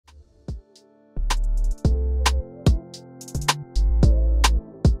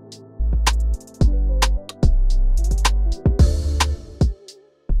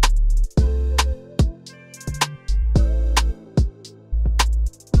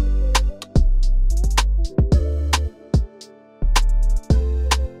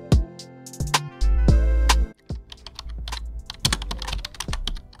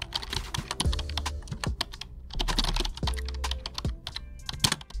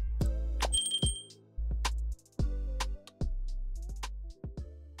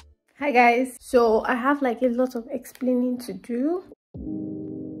Hi guys, so I have like a lot of explaining to do.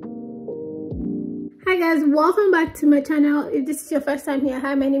 Hi guys, welcome back to my channel. If this is your first time here,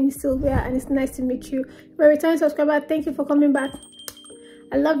 hi, my name is Sylvia and it's nice to meet you. If you're a returning subscriber, thank you for coming back.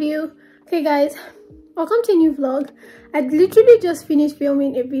 I love you. Okay guys, welcome to a new vlog. I literally just finished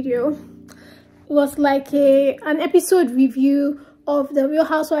filming a video. It was like an episode review of the Real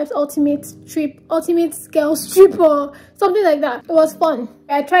Housewives ultimate girls trip or something like that. It was fun.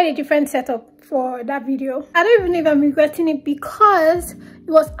 I tried a different setup for that video. I don't even know if I'm regretting it, because it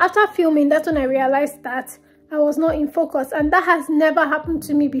was after filming that's when I realized that I was not in focus, and that has never happened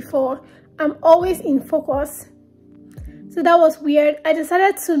to me before. I'm always in focus, so that was weird. I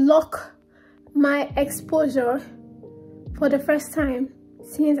decided to lock my exposure for the first time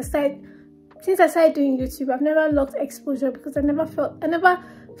since I started doing YouTube. I've never locked exposure because I never felt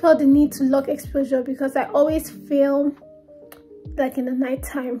the need to lock exposure, because I always film like in the night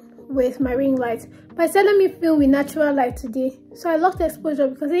time with my ring light. But I said let me film with natural light today, so I locked exposure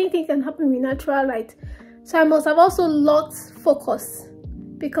because anything can happen with natural light. So I must have also locked focus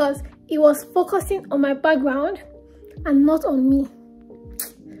because it was focusing on my background and not on me.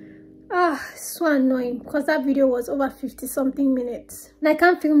 So annoying, because that video was over 50 something minutes and I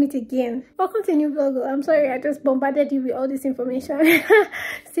can't film it again. Welcome to a new vlog. I'm sorry I just bombarded you with all this information.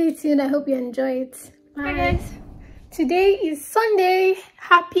 Stay tuned. I hope you enjoy it. Bye. Hi guys, today is Sunday.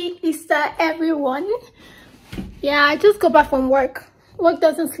 Happy Easter everyone. Yeah, I just got back from work. Work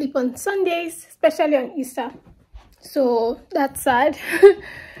doesn't sleep on Sundays, especially on Easter, so that's sad.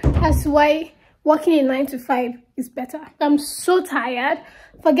 That's why working a 9 to 5 is better. I'm so tired.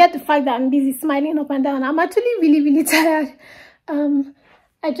 Forget the fact that I'm busy smiling up and down. I'm actually really tired. What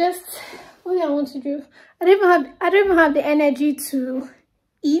do I want to do? I don't even have the energy to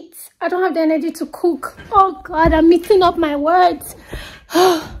eat. I don't have the energy to cook. Oh god, I'm mixing up my words.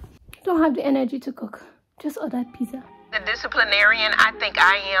 Don't have the energy to cook. Just ordered pizza. The disciplinarian I think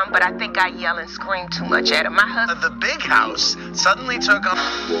I am, but I think I yell and scream too much at him. My husband, The big house suddenly took a...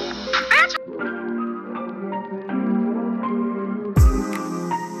 bitch.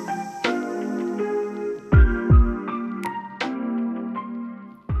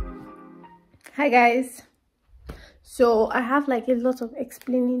 Hi guys, so I have like a lot of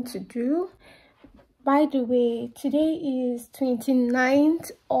explaining to do. By the way, today is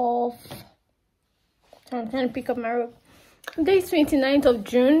 29th of... I'm trying to pick up my rope. Today is 29th of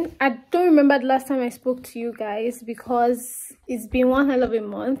June. I don't remember the last time I spoke to you guys because it's been one hell of a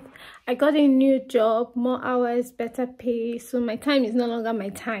month. I got a new job, more hours, better pay, so my time is no longer my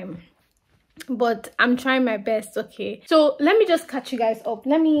time, but I'm trying my best. Okay, so let me just catch you guys up.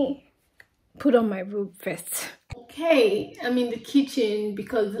 Let me put on my robe first. Okay, I'm in the kitchen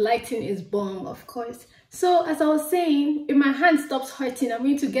because the lighting is bomb, of course. So as I was saying, if my hand stops hurting, I'm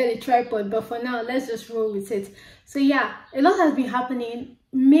going to get a tripod, but for now let's just roll with it. So yeah, a lot has been happening.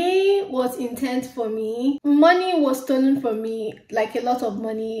 May was intense for me. Money was stolen from me, like a lot of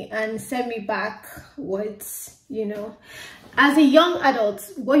money, and sent me backwards, you know. As a young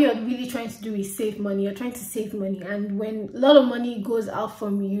adult, what you're really trying to do is save money. You're trying to save money, and when a lot of money goes out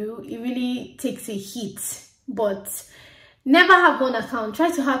from you, it really takes a hit. But never have one account.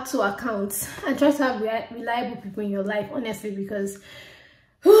 Try to have 2 accounts and try to have reliable people in your life, honestly, because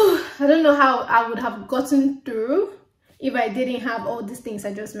I don't know how I would have gotten through if I didn't have all these things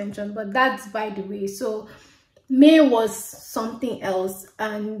I just mentioned. But that's by the way. So May was something else,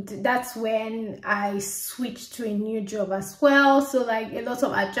 and that's when I switched to a new job as well. So like a lot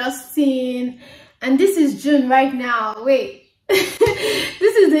of adjusting, and this is June right now. Wait, this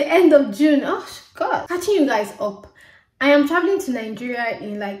is the end of June. Oh god, catching you guys up. I am traveling to Nigeria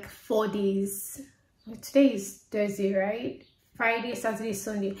in like 4 days. Today is Thursday, right? Friday, Saturday,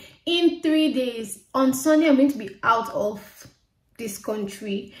 Sunday. In 3 days, on Sunday I'm going to be out of this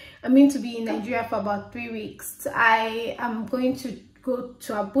country. I'm going to be in Nigeria for about 3 weeks. I am going to go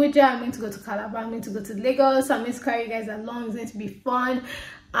to Abuja. I'm going to go to Calabar. I'm going to go to Lagos. I'm going to carry you guys along. It's going to be fun.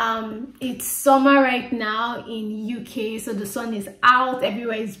 It's summer right now in UK, so the sun is out.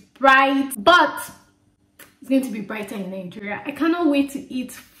 Everywhere is bright, but it's going to be brighter in Nigeria. I cannot wait to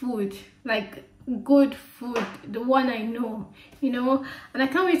eat food, like good food, the one I know, you know, and I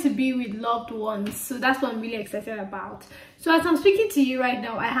can't wait to be with loved ones. So that's what I'm really excited about. So as I'm speaking to you right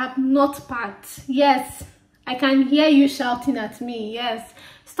now, I have not packed. Yes, I can hear you shouting at me. Yes,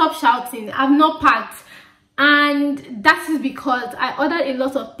 stop shouting. I've not packed, and that is because I ordered a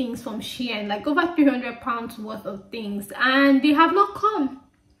lot of things from SHEIN, like over £300 worth of things, and they have not come.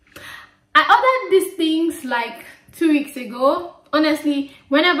 I ordered these things like 2 weeks ago. Honestly,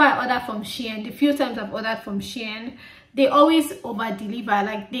 whenever I order from SHEIN, the few times I've ordered from SHEIN, they always over deliver,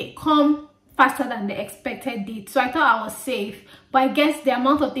 like they come faster than the expected date. So I thought I was safe, but I guess the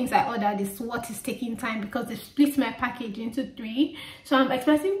amount of things I ordered is what is taking time, because they split my package into 3. So I'm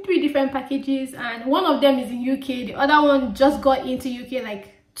expecting 3 different packages, and one of them is in UK, the other one just got into UK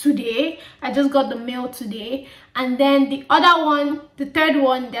like today. I just got the mail today, and then the other one, the third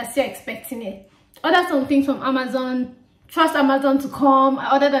one, they're still expecting it. Ordered some things from Amazon, trust Amazon to come.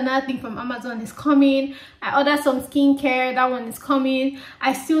 I ordered another thing from Amazon, is coming. I ordered some skincare, that one is coming.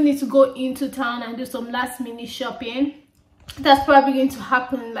 I still need to go into town and do some last minute shopping. That's probably going to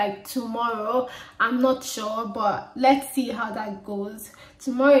happen like tomorrow. I'm not sure, but let's see how that goes.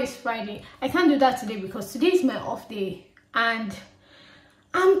 Tomorrow is Friday. I can't do that today because today is my off day, and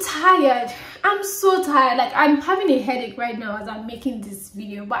I'm tired. I'm so tired. Like, I'm having a headache right now as I'm making this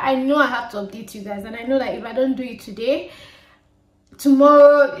video, but I know I have to update you guys, and I know that if I don't do it today,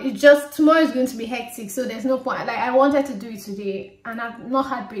 tomorrow is going to be hectic. So there's no point. Like, I wanted to do it today, and I've not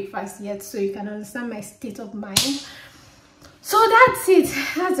had breakfast yet, so you can understand my state of mind. So that's it.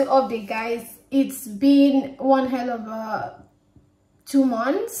 That's the update, guys. It's been one hell of a 2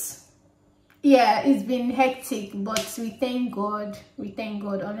 months. Yeah, it's been hectic, but we thank God,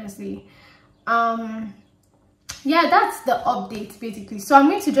 honestly. Yeah, that's the update basically. So I'm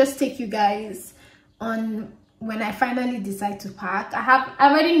going to just take you guys on when I finally decide to pack. I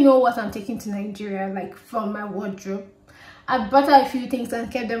already know what I'm taking to Nigeria, like from my wardrobe. I brought out a few things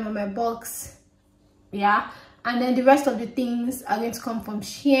and kept them on my box, yeah, and then the rest of the things are going to come from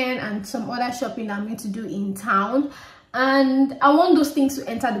SHEIN and some other shopping I'm going to do in town. And I want those things to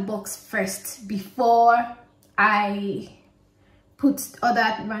enter the box first before I put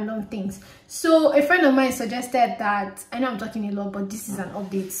other random things. So a friend of mine suggested that, I know I'm talking a lot, but this is an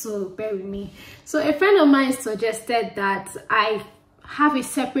update, so bear with me. So a friend of mine suggested that I have a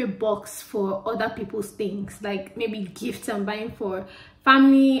separate box for other people's things, like maybe gifts I'm buying for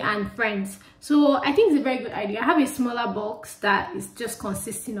family and friends. So I think it's a very good idea. I have a smaller box that is just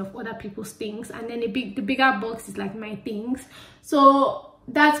consisting of other people's things, and then the bigger box is like my things. So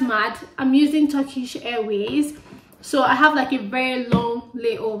that's mad. I'm using Turkish Airways, so I have like a very long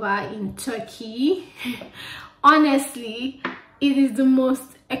layover in Turkey. Honestly, it is the most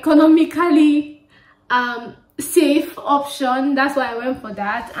economically safe option. That's why I went for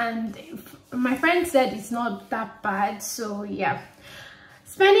that, and my friend said it's not that bad. So yeah,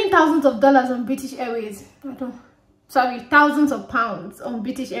 spending thousands of dollars on British Airways, thousands of pounds on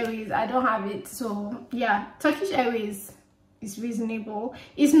British Airways, I don't have it. So yeah, Turkish Airways is reasonable.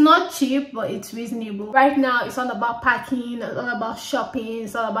 It's not cheap, but it's reasonable. Right now it's all about packing, it's all about shopping,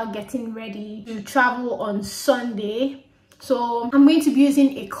 it's all about getting ready to travel on Sunday. So I'm going to be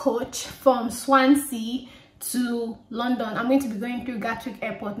using a coach from Swansea to London. I'm going to be going through Gatwick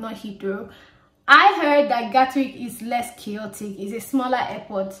Airport, not Heathrow. I heard that Gatwick is less chaotic. It's a smaller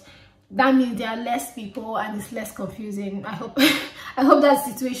airport. That means there are less people and it's less confusing. I hope I hope that's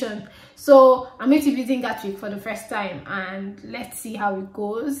the situation. So I'm going to be using Gatwick for the first time, and let's see how it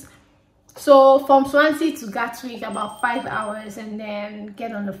goes. So from Swansea to Gatwick, about 5 hours, and then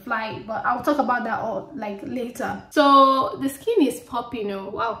get on the flight. But I'll talk about that all like later. So the skin is popping. Oh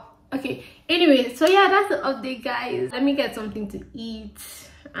wow. Okay, anyway, so yeah, that's the update, guys. Let me get something to eat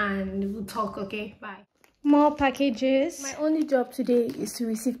and we'll talk. Okay, bye. More packages. My only job today is to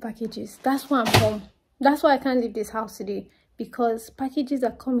receive packages. That's why I'm home. That's why I can't leave this house today, because packages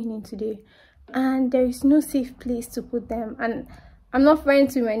are coming in today and there is no safe place to put them, and I'm not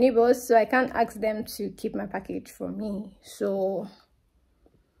friends with my neighbors, so I can't ask them to keep my package for me. So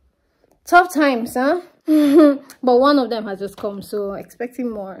tough times, huh? But one of them has just come, so expecting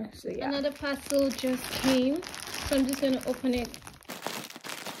more. So yeah, another parcel just came, so I'm just gonna open it.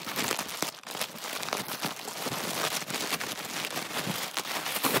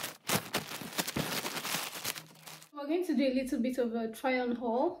 We're going to do a little bit of a try on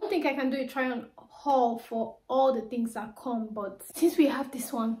haul. I don't think I can do a try on haul for all the things that come, but since we have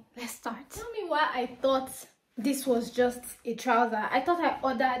this one, let's start. Tell me why I thought this was just a trouser. I thought I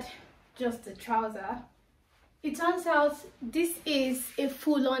ordered just a trouser. It turns out this is a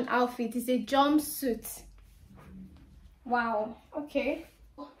full-on outfit. It's a jumpsuit. Wow. Okay,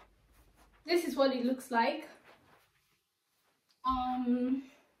 this is what it looks like.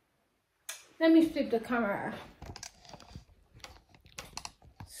 Let me flip the camera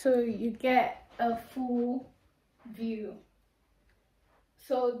so you get a full view.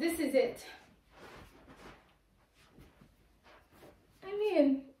 So this is it. I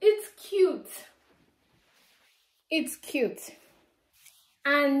mean, it's cute. It's cute.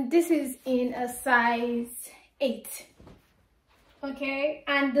 And this is in a size 8. Okay,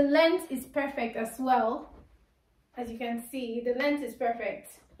 and the length is perfect as well. As you can see, the length is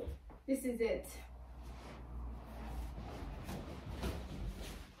perfect. This is it.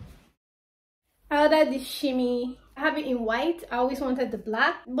 I ordered this shimmy. I have it in white. I always wanted the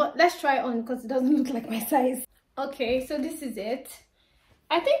black, but let's try it on because it doesn't look like my size. Okay, so this is it.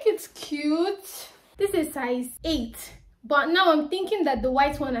 I think it's cute. This is size 8, but now I'm thinking that the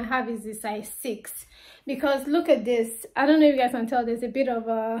white one I have is the size 6, because look at this. I don't know if you guys can tell, there's a bit of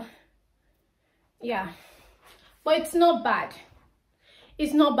a, yeah, but it's not bad.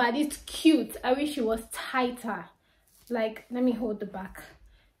 It's not bad. It's cute. I wish it was tighter. Like, let me hold the back.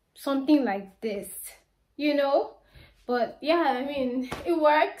 Something like this, you know. But yeah, I mean, it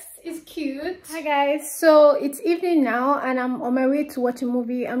works. It's cute. Hi guys, so it's evening now and I'm on my way to watch a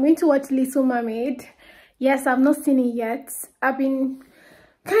movie. I'm going to watch Little Mermaid. Yes, I've not seen it yet. I've been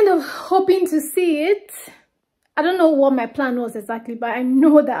kind of hoping to see it. I don't know what my plan was exactly, but I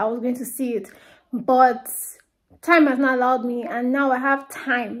know that I was going to see it, but time has not allowed me, and now I have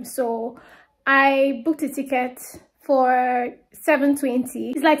time, so I booked a ticket for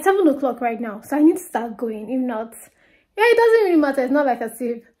 7:20. It's like 7 o'clock right now, so I need to start going. If not, yeah, it doesn't really matter. It's not like as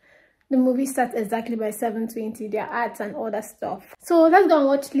if the movie starts exactly by 7:20. There are ads and all that stuff. So let's go and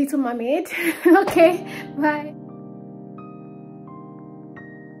watch Little Mermaid. Okay, bye.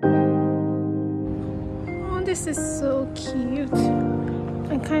 Oh, this is so cute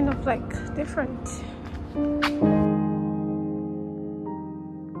and kind of like different.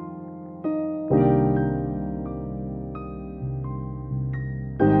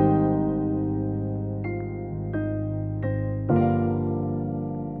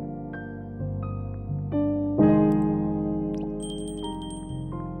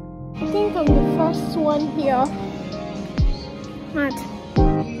 I think I'm the first one here. Mad.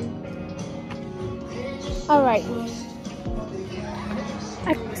 Alright.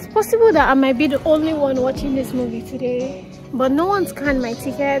 It's possible that I might be the only one watching this movie today, but no one scanned my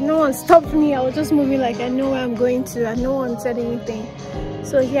ticket, no one stopped me. I was just moving like I know where I'm going to, and no one said anything.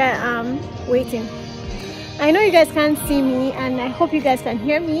 So here I am waiting. I know you guys can't see me and I hope you guys can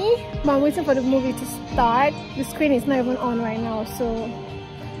hear me, but I'm waiting for the movie to start. The screen is not even on right now, so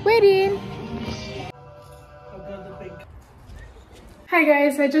waiting. Hi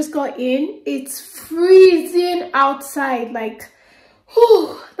guys, I just got in. It's freezing outside, like,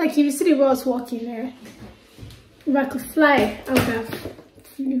 whew, like if you see the girls walking there, if I could fly, I would have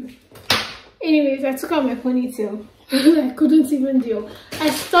flew. Anyways, I took out my ponytail. I couldn't even deal. I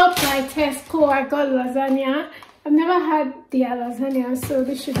stopped by Tesco. I got lasagna. I've never had their lasagna, so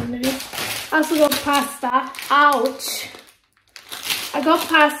this should be nice. I also got pasta. Ouch. I got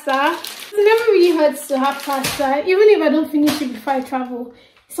pasta. It never really hurts to have pasta, even if I don't finish it before I travel.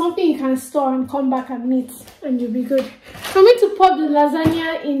 It's something you can store and come back and meet, and you'll be good. So I'm going to pop the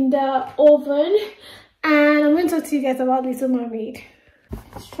lasagna in the oven, and I'm going to talk to you guys about Little Mermaid.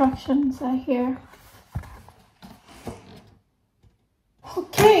 Instructions are here.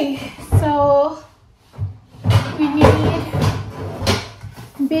 Okay, so we need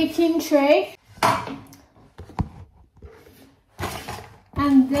baking tray.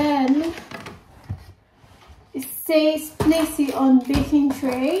 And then it says place it on baking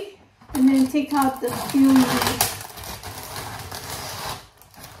tray and then take out the filling.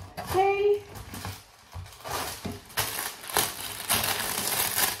 Okay.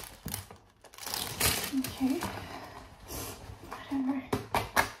 Okay. Whatever.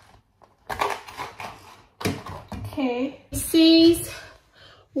 Okay. It says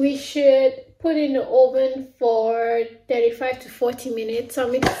we should put in the oven for 35 to 40 minutes. So I'm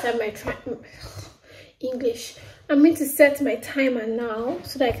going to set my I'm going to set my timer now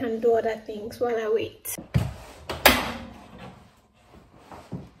so that I can do other things while I wait.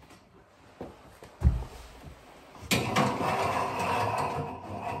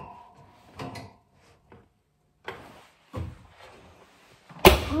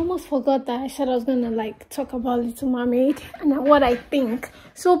 I almost forgot that I said I was gonna like talk about Little Mermaid and what I think.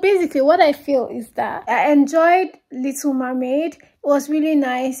 So basically what I feel is that I enjoyed Little Mermaid. It was really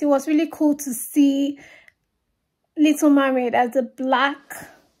nice. It was really cool to see Little Mermaid as a black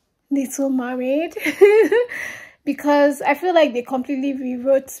Little Mermaid because I feel like they completely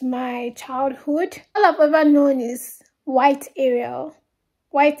rewrote my childhood. All I've ever known is white Ariel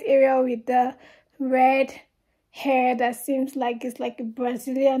with the red hair that seems like it's like a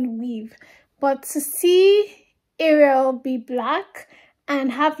Brazilian weave, but to see Ariel be black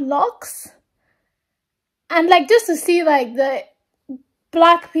and have locks, and like just to see like the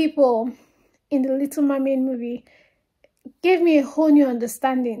black people in the Little Mermaid movie gave me a whole new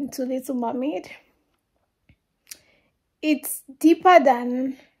understanding to Little Mermaid. It's deeper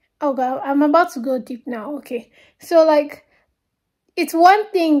than Oh god, I'm about to go deep now. Okay, so like, it's one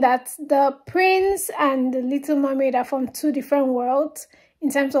thing that the prince and the little mermaid are from two different worlds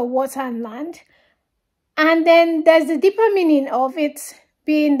in terms of water and land, and then there's the deeper meaning of it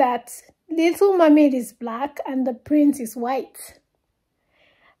being that little mermaid is black and the prince is white.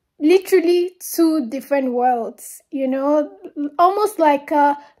 Literally two different worlds, you know, almost like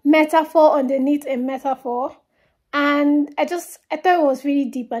a metaphor underneath a metaphor. And I thought it was really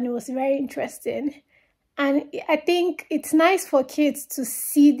deep and it was very interesting. And I think it's nice for kids to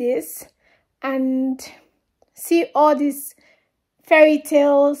see this and see all these fairy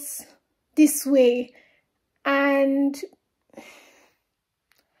tales this way and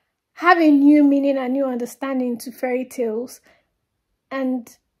have a new meaning and new understanding to fairy tales,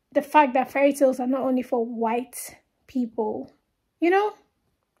 and the fact that fairy tales are not only for white people, you know.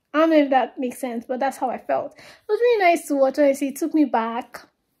 I don't know if that makes sense, but that's how I felt. It was really nice to watch. Honestly, it took me back.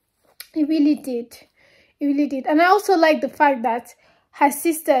 It really did. It really did. And I also like the fact that her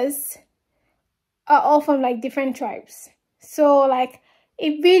sisters are all from like different tribes. So like,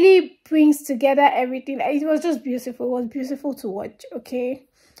 it really brings together everything. It was just beautiful. It was beautiful to watch. Okay.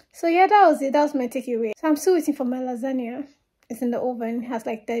 So yeah, that was it. That was my takeaway. So I'm still waiting for my lasagna. It's in the oven. It has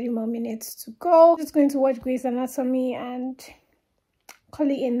like 30 more minutes to go. Just going to watch Grey's Anatomy and call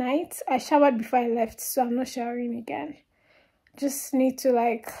it a night. I showered before I left, so I'm not showering again. Just need to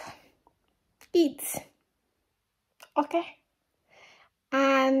like eat. Okay.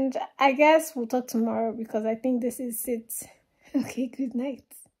 And I guess we'll talk tomorrow because I think this is it. Okay, good night.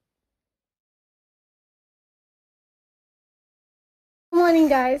 Good morning,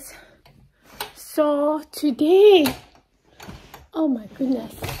 guys. So today, oh my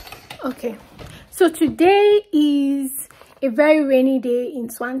goodness. Okay, so today is a very rainy day in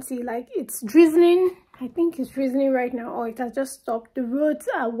Swansea. Like, it's drizzling. I think it's drizzling right now, or it has just stopped. The roads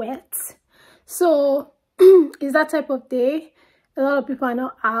are wet, so it's that type of day. A lot of people are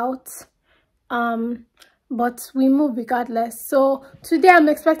not out, but we move regardless. So today I'm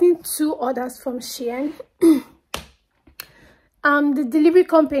expecting 2 orders from SHEIN. The delivery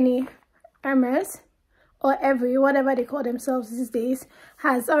company Hermes, or Every, whatever they call themselves these days,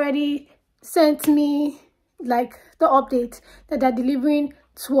 has already sent me like the update that they're delivering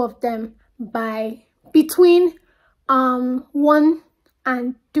 2 of them by between 1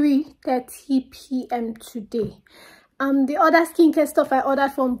 and 3:30 p.m. today. The other skincare stuff I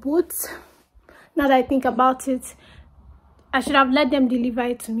ordered from Boots, now that I think about it, I should have let them deliver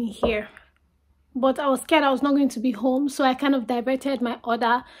it to me here, but I was scared I was not going to be home, so I kind of diverted my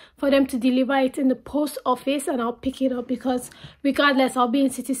order for them to deliver it in the post office, and I'll pick it up because regardless, I'll be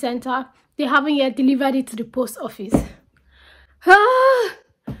in city center. They haven't yet delivered it to the post office.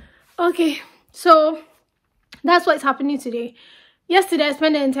 Okay, so that's what's happening today. Yesterday I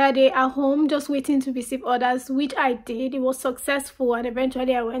spent the entire day at home just waiting to receive orders, which I did. It was successful and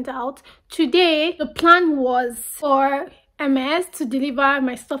eventually I went out. Today the plan was for MS to deliver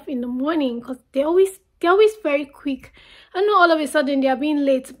my stuff in the morning because they're always very quick. I know all of a sudden they are being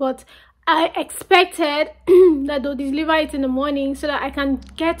late, but I expected that they'll deliver it in the morning so that I can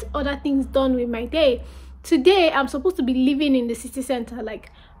get other things done with my day. Today I'm supposed to be living in the city center.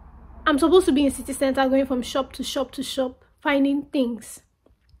 Like, I'm supposed to be in city center, going from shop to shop to shop, finding things.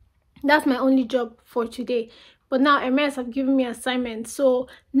 That's my only job for today. But now MS have given me assignments, so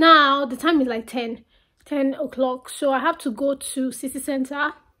now the time is like 10 o'clock, so I have to go to city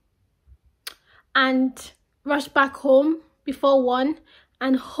center and rush back home before 1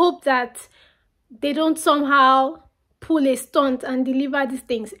 and hope that they don't somehow pull a stunt and deliver these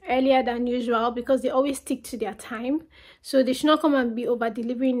things earlier than usual, because they always stick to their time. So they should not come and be over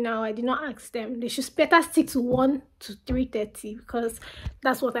delivering now. I did not ask them. They should better stick to 1 to 3:30 because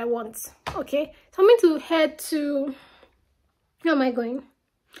that's what I want. Okay, so I'm going to head to, where am I going?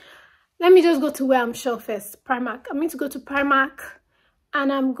 Let me just go to where I'm sure first. Primark. I'm going to go to Primark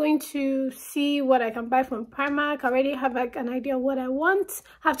and I'm going to see what I can buy from Primark. I already have like an idea of what I want.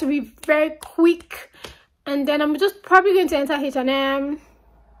 I have to be very quick. And then I'm just probably going to enter H&M.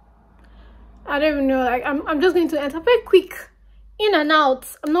 I don't even know. Like, I'm just going to enter very quick, in and out.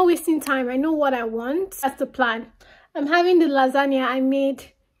 I'm not wasting time. I know what I want. That's the plan. I'm having the lasagna I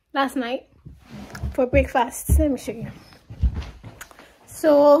made last night for breakfast. Let me show you.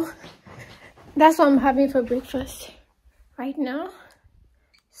 So that's what I'm having for breakfast right now.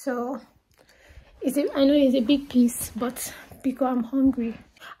 So I know it's a big piece, but because I'm hungry,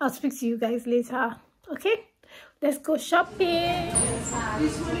 I'll speak to you guys later. Okay, let's go shopping.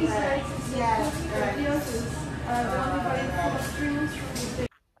 This one is like,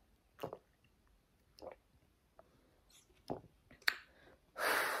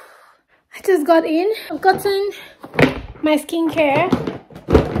 I just got in. I've gotten my skincare.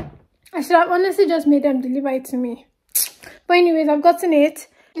 I should have honestly just made them deliver it to me. But anyways, I've gotten it.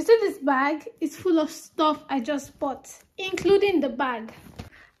 You see this bag? It's full of stuff I just bought, including the bag.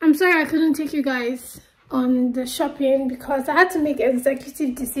 I'm sorry I couldn't take you guys on the shopping because I had to make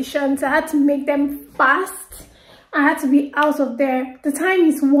executive decisions. I had to make them fast. I had to be out of there. The time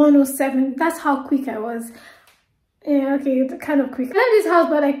is 1:07. That's how quick I was. Yeah, okay, kind of quick. I left this house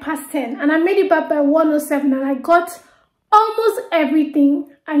by like past 10 and I made it back by 1:07 and I got almost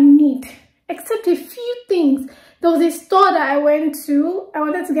everything I need except a few things. There was a store that I went to. I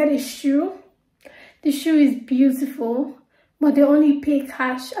wanted to get a shoe. The shoe is beautiful, but they only pay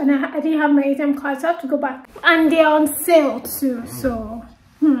cash and I didn't have my ATM card, so I have to go back. And they're on sale too, so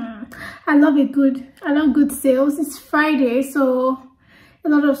I love good sales. It's Friday, so a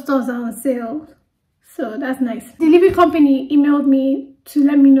lot of stores are on sale, so that's nice. Delivery company emailed me to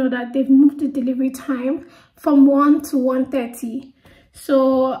let me know that they've moved the delivery time from 1 to 1:30.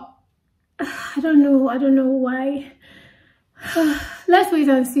 So I don't know why. Let's wait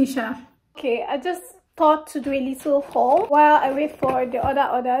and see, Sha. Okay, I just thought to do a little haul while I wait for the other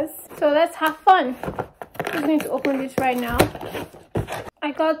orders, so let's have fun. I'm just going to open this right now.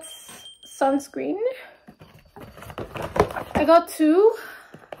 I got sunscreen. I got 2.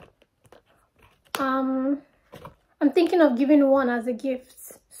 I'm thinking of giving one as a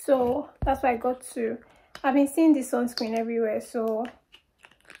gift, so that's why I got 2. I've been seeing this sunscreen everywhere, so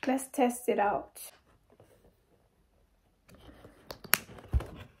let's test it out.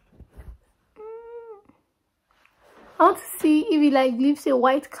 I want to see if it like leaves a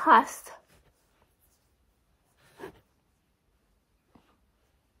white cast.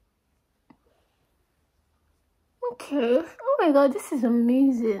 Okay. Oh my god, this is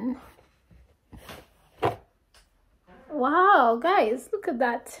amazing. Wow, guys, look at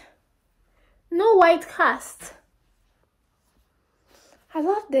that. No white cast. I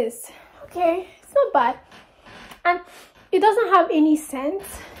love this. Okay, it's not bad. And it doesn't have any scent.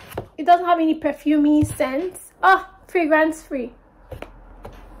 It doesn't have any perfumey scents. Oh, fragrance free.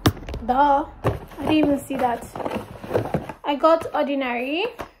 Duh. I didn't even see that. I got Ordinary.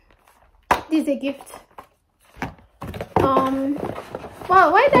 This is a gift.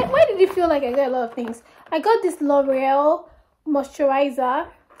 Wow, why did it feel like I got a lot of things? I got this L'Oreal moisturizer.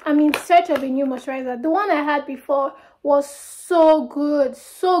 I'm in search of a new moisturizer. The one I had before was so good,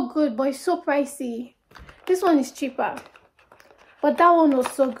 but it's so pricey. This one is cheaper, but that one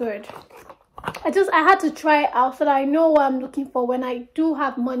was so good. I had to try it out so that I know what I'm looking for when I do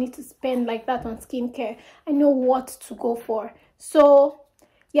have money to spend like that on skincare. I know what to go for. So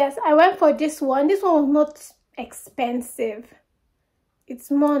yes, I went for this one. This one was not expensive. It's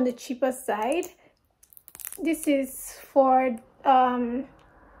more on the cheaper side. This is for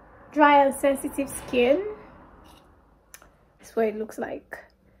dry and sensitive skin. This is what it looks like.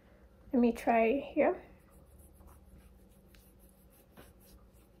 Let me try here.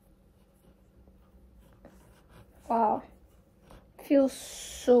 Wow, feels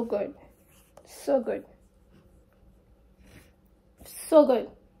so good, so good, so good.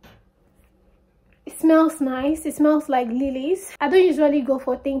 It smells nice. It smells like lilies. I don't usually go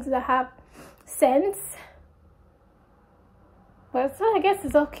for things that have scents, but I guess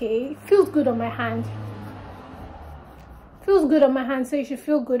it's okay. It feels good on my hand. Feels good on my hand, so it should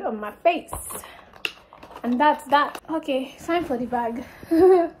feel good on my face. And that's that. Okay, time for the bag.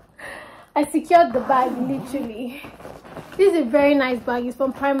 I secured the bag literally. This is a very nice bag. It's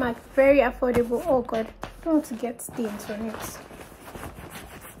from Primark. Very affordable. Oh god, I don't want to get stains on it.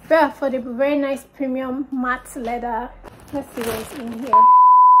 Very affordable, very nice premium matte leather. Let's see what's in here.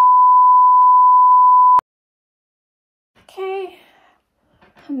 Okay,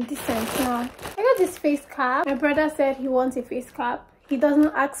 I'm decent now. I got this face cap. My brother said he wants a face cap. He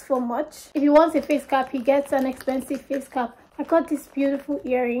doesn't ask for much. If he wants a face cap, he gets an expensive face cap. I got these beautiful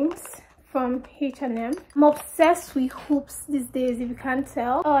earrings from H&M. I'm obsessed with hoops these days, if you can't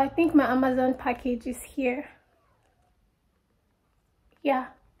tell. Oh, I think my Amazon package is here. Yeah,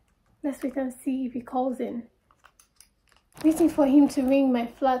 let's wait and see if he calls in. Waiting for him to ring my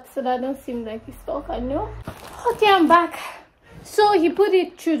flat so that I don't seem like a stalker, no? Okay, I'm back. So he put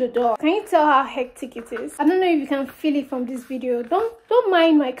it through the door. Can you tell how hectic it is? I don't know if you can feel it from this video. Don't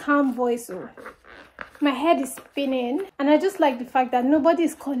mind my calm voice. Oh. My head is spinning, and I just like the fact that nobody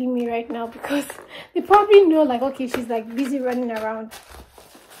is calling me right now because they probably know like, okay, she's like busy running around.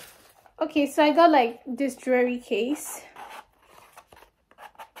 Okay, so I got like this jewelry case.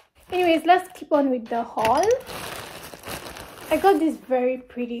 Anyways, let's keep on with the haul. I got this very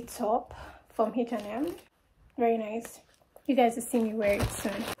pretty top from H&M. Very nice. you guys will see me wear it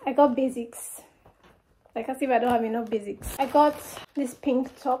soon. I got basics. Like, as if I don't have enough basics. I got this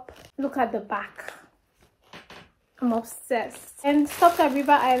pink top. Look at the back. I'm obsessed. And stopped at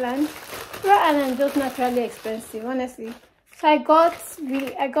River Island. River Island is just naturally expensive, honestly. So I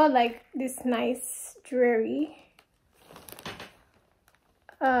got like this nice jewelry.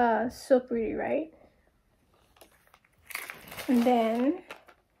 So pretty, right? And then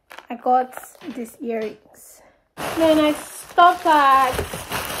I got these earrings. Then I stopped at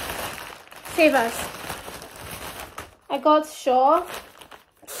Savers. I got Shaw.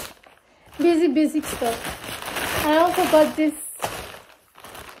 Basic stuff. I also got this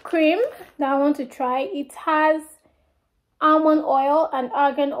cream that I want to try. It has almond oil and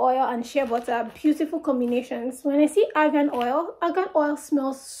argan oil and shea butter. Beautiful combinations. When I see argan oil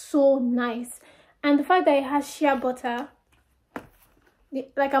smells so nice. And the fact that it has shea butter,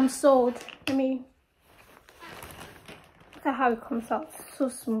 like, I'm sold. I mean, look at how it comes out. So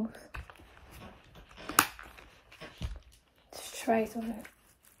smooth. Let's try it on.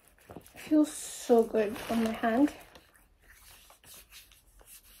 It feels so good on my hand.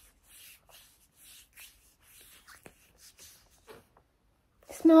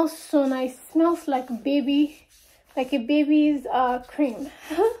 It smells so nice. It smells like a baby's cream.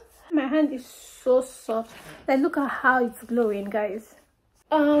 My hand is so soft. Like, look at how it's glowing, guys.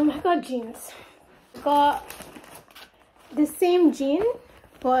 I got jeans. Got the same jean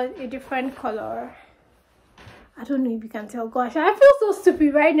but a different color. I don't know if you can tell. Gosh, I feel so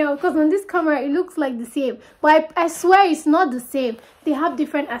stupid right now because on this camera it looks like the same, but I swear it's not the same. They have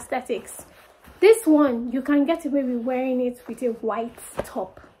different aesthetics. This one, you can get away with wearing it with a white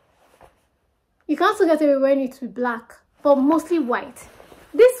top. You can also get away with wearing it with black, but mostly white.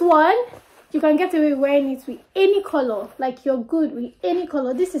 This one, you can get away with wearing it with any color. Like, you're good with any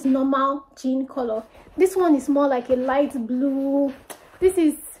color. This is normal jean color. This one is more like a light blue. This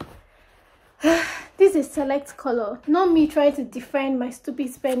is select color. Not me trying to defend my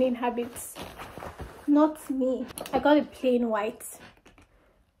stupid spending habits. Not me. I got a plain white.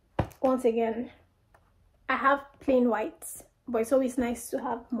 Once again, I have plain whites, but it's always nice to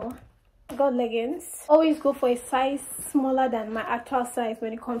have more. I got leggings. Always go for a size smaller than my actual size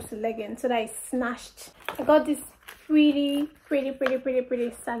when it comes to leggings so that it's snatched. I got this pretty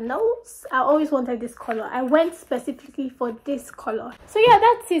sandals. I always wanted this color. I went specifically for this color. So yeah,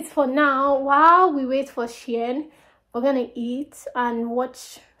 that's it for now. While we wait for SHEIN, we're gonna eat and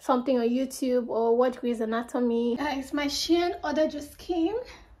watch something on YouTube or watch Grey's Anatomy. Guys, my SHEIN order just came.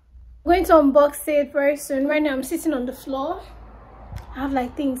 I'm going to unbox it very soon. Right now I'm sitting on the floor. I have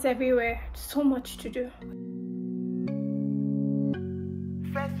like things everywhere. So much to do.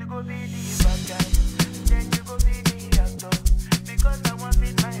 First you go be the bad guy, then you go be the actor. Because I want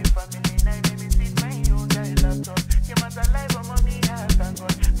feed my family, now make me feed my own guy laptop. You must alive, but mommy has thank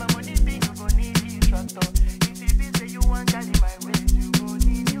God. My money big, you go need the tractor. If you be say you want carry my weight, you go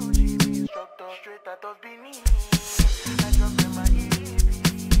need new gym instructor. Straight out of Benin, I dropped in my EP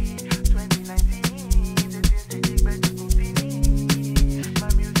 2019. The things they dig back to go finish. My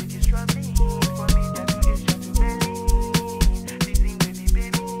music is traveling for me, that to Asia to Berlin. This thing baby,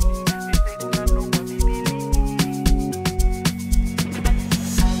 baby, they say gonna know what they believe.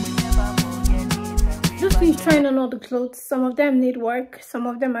 I will never forget it. Just finished trying on all the clothes. Some of them need work, some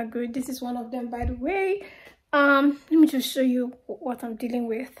of them are good. This is one of them, by the way. Let me just show you what I'm dealing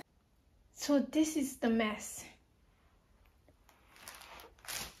with. So this is the mess.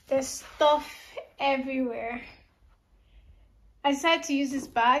 There's stuff everywhere. I decided to use this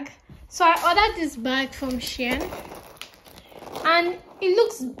bag. So I ordered this bag from SHEIN and it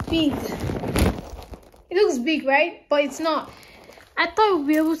looks big. It looks big, right? But it's not. I thought I would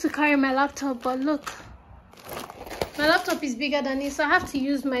be able to carry my laptop, but look. My laptop is bigger than this, so I have to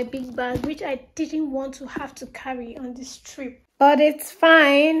use my big bag, which I didn't want to have to carry on this trip. But it's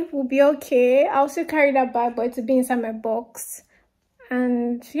fine. We'll be okay. I'll still carry that bag, but it'll be inside my box.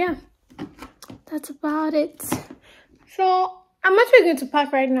 And yeah, that's about it. So I'm actually going to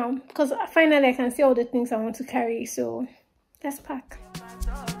pack right now because finally I can see all the things I want to carry. So let's pack.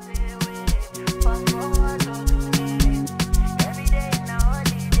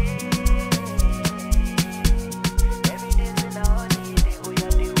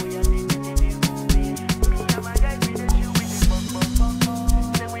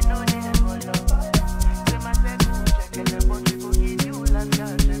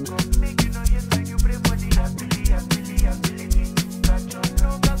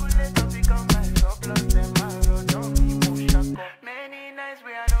 Many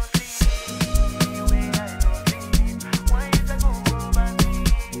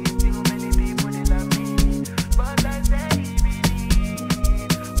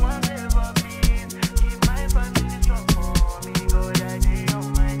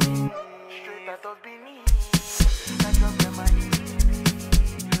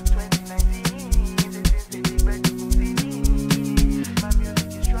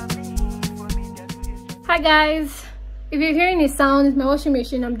Hi guys, if you're hearing a sound, it's my washing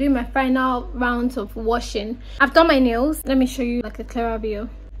machine. I'm doing my final rounds of washing. I've done my nails. Let me show you like a clearer view.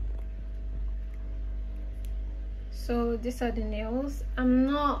 So these are the nails.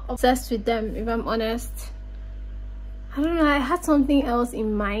 I'm not obsessed with them, if I'm honest. I don't know, I had something else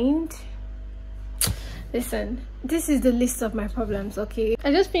in mind. Listen, this is the list of my problems, okay?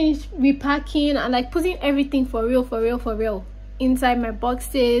 I just finished repacking and like putting everything for real inside my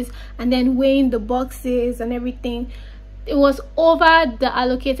boxes, and then weighing the boxes and everything. It was over the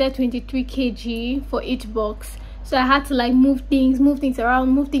allocated 23 kg for each box, so I had to like move things around,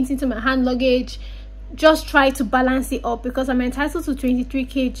 move things into my hand luggage, just try to balance it up, because I'm entitled to 23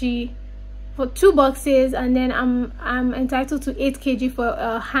 kg for 2 boxes, and then I'm entitled to 8 kg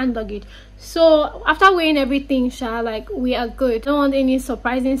for hand luggage. So after weighing everything, like, we are good. Don't want any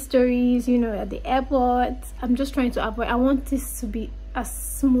surprising stories, you know, at the airport. I'm just trying to avoid. I want this to be as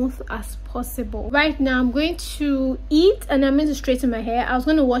smooth as possible. Right now I'm going to eat and I'm going to straighten my hair. I was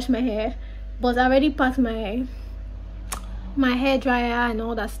going to wash my hair, but I already packed my hair dryer and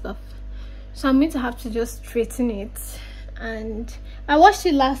all that stuff, so I'm going to have to just straighten it. And I washed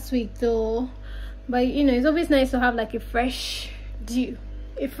it last week though, but you know, it's always nice to have like a fresh dew.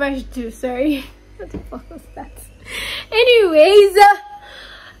 Sorry. What the fuck was that? Anyways,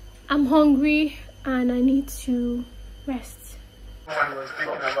 I'm hungry and I need to rest. I was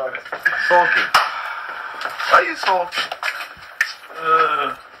thinking about it. Sulking. Why are you sulking?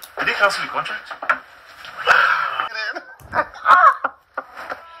 Did they cancel the contract?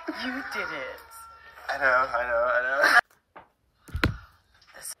 You did it. I know.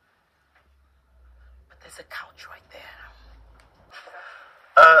 But there's a couch right there.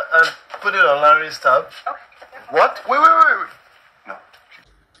 Put it on Larry's tab. Okay. What? Wait. No.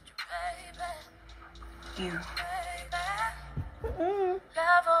 You.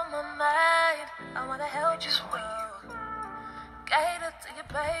 Love on my mind, I wanna help you just wait. Cater to you,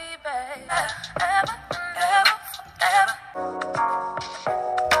 baby. Ever.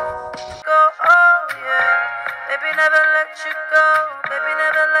 Go, oh yeah. Baby, never let you go. Baby,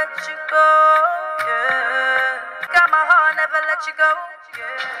 never let you go. Yeah. Got my heart, never let you go.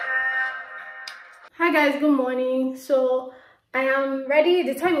 Yeah. Hi guys, good morning. So I am ready.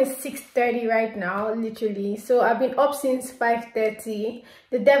 The time is 6:30 right now, literally. So I've been up since 5:30.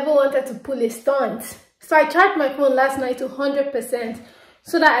 The devil wanted to pull a stunt, so I charged my phone last night to 100%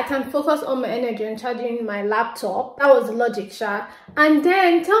 so that I can focus on my energy and charging my laptop. That was the logic, Sha. And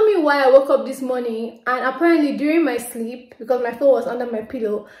then tell me why I woke up this morning and apparently during my sleep, because my phone was under my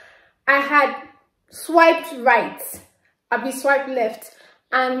pillow, I had swiped right, I'd be swiped left,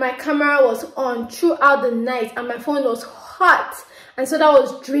 and my camera was on throughout the night and my phone was hot, and so that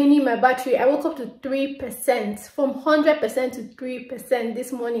was draining my battery. I woke up to 3%, from 100% to 3%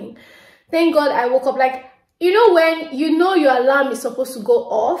 this morning. Thank God I woke up. Like, you know when you know your alarm is supposed to go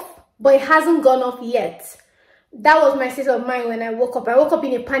off but it hasn't gone off yet? That was my state of mind when I woke up. I woke up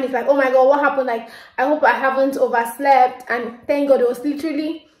in a panic, like, oh my God, what happened? Like, I hope I haven't overslept. And thank God it was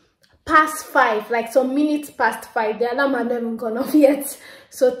literally past 5, like some minutes past 5. The alarm had not even gone off yet.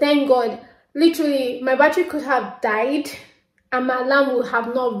 So thank God. Literally, my battery could have died and my alarm would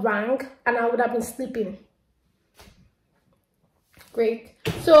have not rang and I would have been sleeping. Great.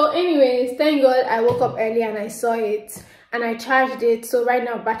 So anyways, thank God I woke up early and I saw it and I charged it. So right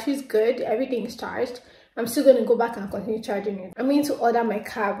now battery's good, everything is charged. I'm still going to go back and continue charging it. I'm going to order my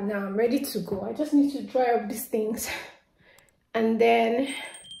cab now. I'm ready to go. I just need to dry up these things and then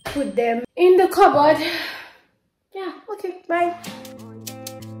put them in the cupboard. Yeah, okay, bye.